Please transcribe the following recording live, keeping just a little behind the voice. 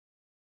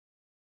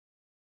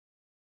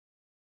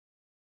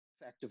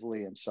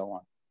effectively and so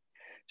on.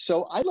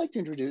 So I'd like to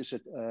introduce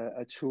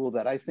a tool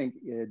that I think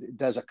it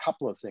does a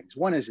couple of things.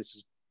 One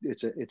is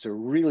it's a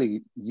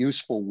really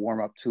useful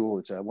warm-up tool.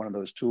 It's one of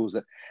those tools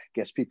that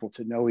gets people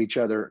to know each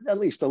other at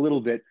least a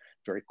little bit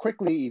very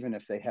quickly, even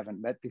if they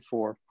haven't met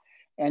before.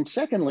 And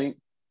secondly,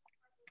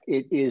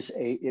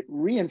 it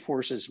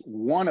reinforces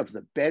one of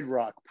the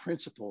bedrock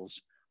principles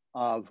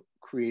of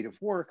creative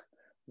work,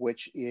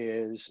 which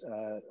is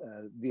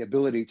the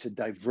ability to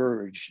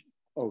diverge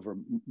over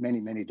many,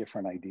 many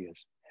different ideas.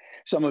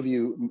 Some of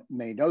you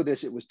may know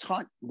this. It was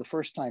taught the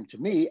first time to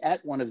me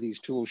at one of these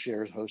tool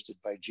shares hosted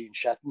by Jean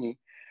Chatney,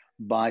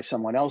 by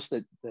someone else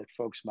that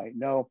folks might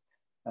know,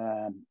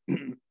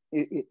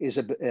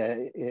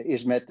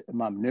 Ismet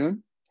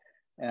Mamnoon.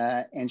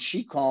 And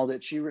she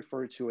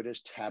referred to it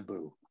as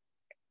Taboo.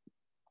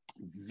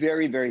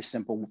 Very, very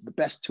simple. The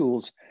best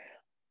tools,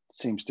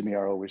 seems to me,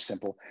 are always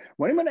simple.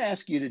 What I'm going to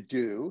ask you to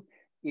do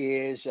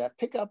is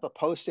pick up a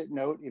Post-it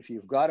note, if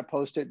you've got a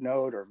Post-it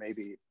note, or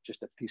maybe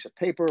just a piece of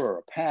paper or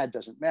a pad,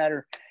 doesn't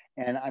matter.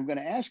 And I'm going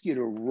to ask you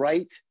to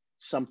write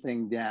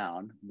something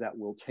down that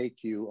will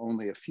take you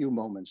only a few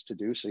moments to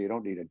do, so you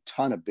don't need a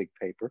ton of big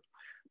paper.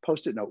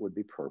 Post-it note would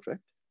be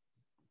perfect.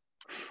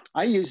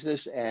 I use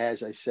this,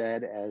 as I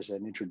said, as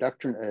an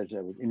introduction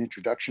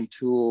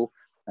tool,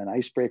 an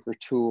icebreaker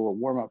tool, a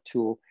warm-up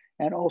tool,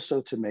 and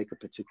also to make a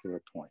particular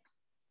point.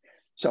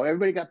 So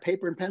everybody got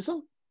paper and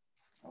pencil?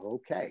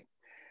 Okay.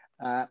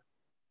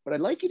 What I'd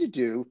like you to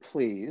do,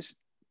 please,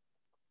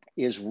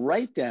 is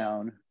write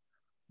down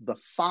the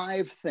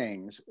 5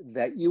 things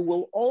that you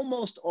will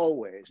almost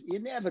always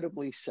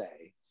inevitably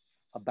say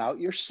about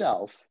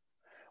yourself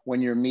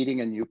when you're meeting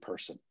a new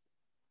person.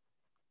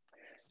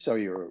 So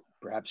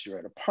perhaps you're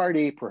at a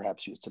party,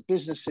 perhaps it's a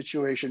business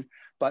situation,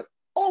 but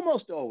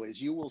almost always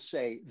you will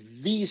say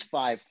these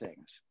 5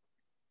 things,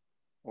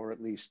 or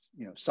at least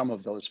some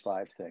of those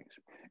 5 things,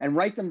 and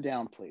write them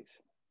down, please.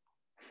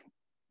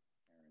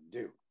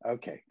 Do.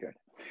 Okay, good.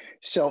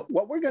 So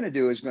what we're going to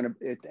do is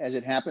as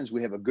it happens,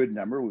 we have a good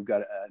number. We've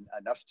got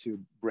enough to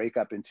break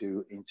up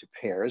into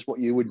pairs. What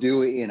you would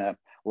do in a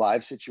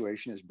live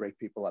situation is break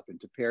people up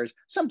into pairs,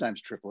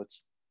 sometimes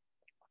triplets.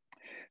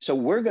 So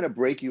we're going to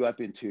break you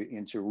up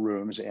into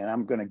rooms, and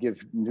I'm going to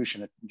give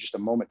Nushin just a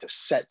moment to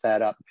set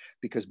that up,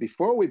 because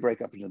before we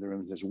break up into the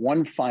rooms, there's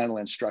one final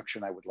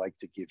instruction I would like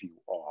to give you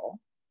all.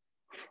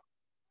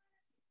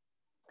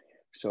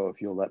 So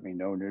if you'll let me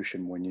know,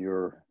 Nushin, when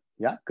you're,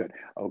 yeah, good.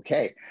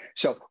 Okay.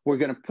 So we're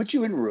going to put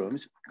you in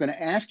rooms. I'm going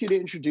to ask you to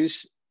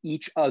introduce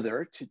each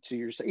other to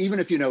yourself, even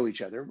if you know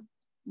each other.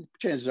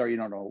 Chances are you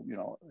don't know,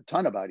 a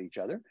ton about each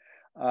other.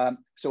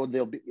 So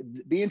there'll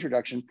be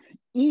introduction.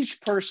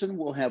 Each person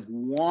will have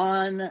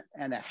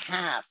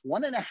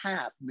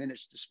 1.5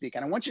 minutes to speak.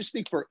 And I want you to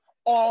speak for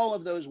all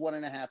of those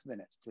 1.5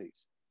 minutes,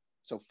 please.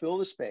 So fill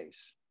the space.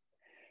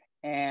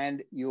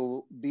 And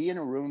you'll be in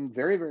a room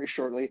very, very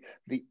shortly.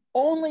 The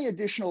only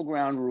additional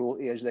ground rule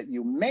is that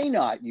you may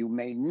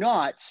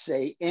not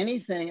say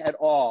anything at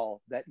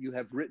all that you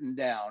have written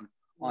down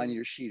on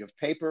your sheet of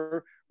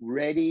paper.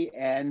 Ready,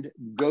 and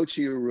go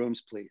to your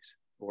rooms, please,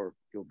 or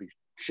you'll be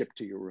shipped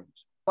to your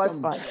rooms.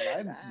 What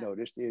I've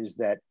noticed is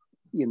that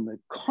in the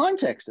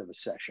context of a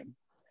session,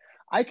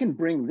 I can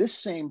bring this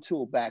same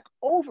tool back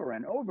over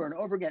and over and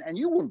over again, and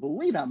you wouldn't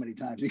believe how many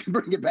times you can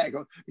bring it back,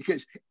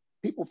 because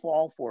people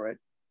fall for it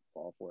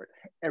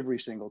every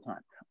single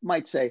time.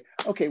 Might say,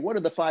 okay, what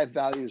are the 5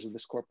 values of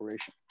this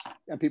corporation?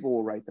 And people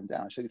will write them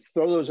down. So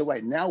throw those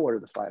away. Now, what are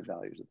the 5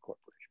 values of the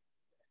corporation?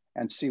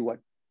 And see what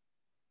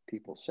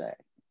people say.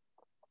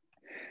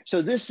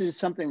 So this is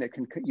something that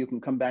you can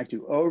come back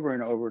to over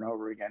and over and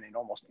over again in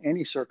almost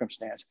any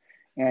circumstance.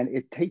 And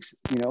it takes,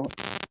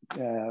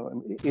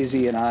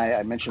 Izzy and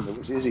I mentioned it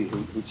was Izzy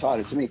who taught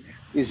it to me.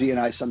 Izzy and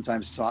I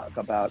sometimes talk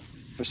about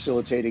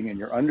facilitating in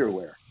your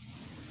underwear,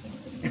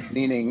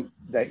 meaning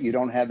that you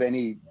don't have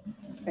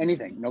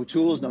anything, no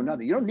tools, no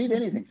nothing. You don't need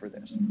anything for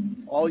this.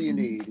 All you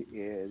need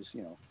is,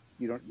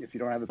 if you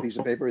don't have a piece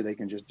of paper, they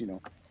can just,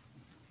 do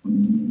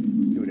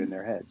it in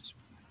their heads.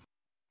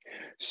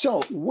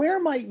 So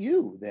where might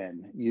you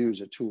then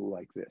use a tool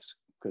like this?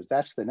 Because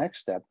that's the next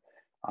step.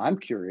 I'm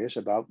curious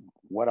about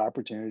what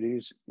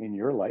opportunities in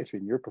your life,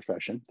 in your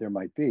profession, there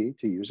might be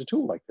to use a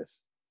tool like this.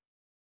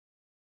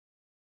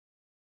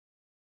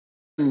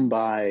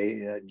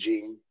 By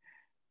Jean,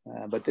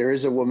 but there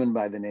is a woman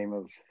by the name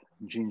of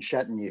Jean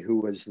Chatney, who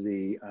was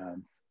the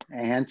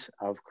aunt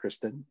of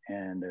Kristen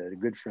and a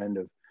good friend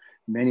of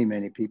many,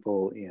 many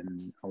people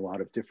in a lot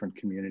of different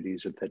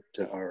communities that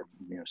are,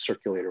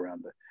 circulate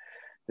around the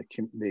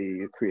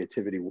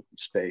creativity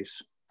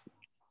space.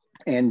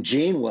 And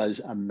Jean was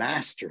a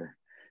master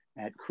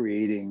at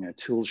creating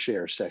tool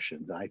share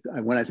sessions.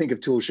 When I think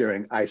of tool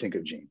sharing, I think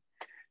of Jean.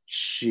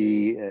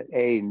 She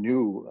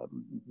knew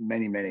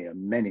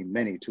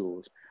many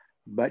tools,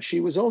 but she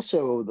was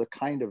also the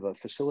kind of a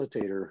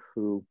facilitator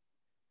who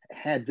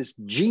had this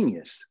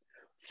genius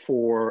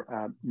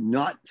for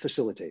not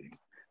facilitating,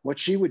 what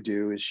she would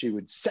do is she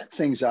would set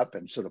things up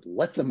and sort of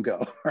let them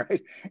go,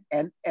 right?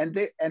 And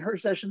her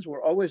sessions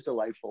were always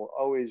delightful,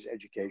 always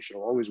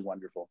educational, always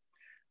wonderful.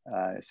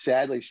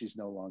 Sadly, she's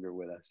no longer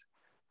with us.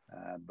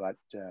 But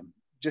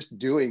just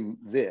doing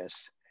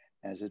this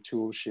as a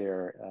tool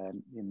share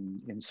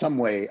in some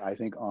way, I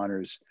think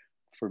honors,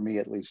 for me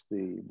at least,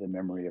 the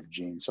memory of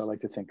Jean. So I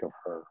like to think of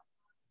her.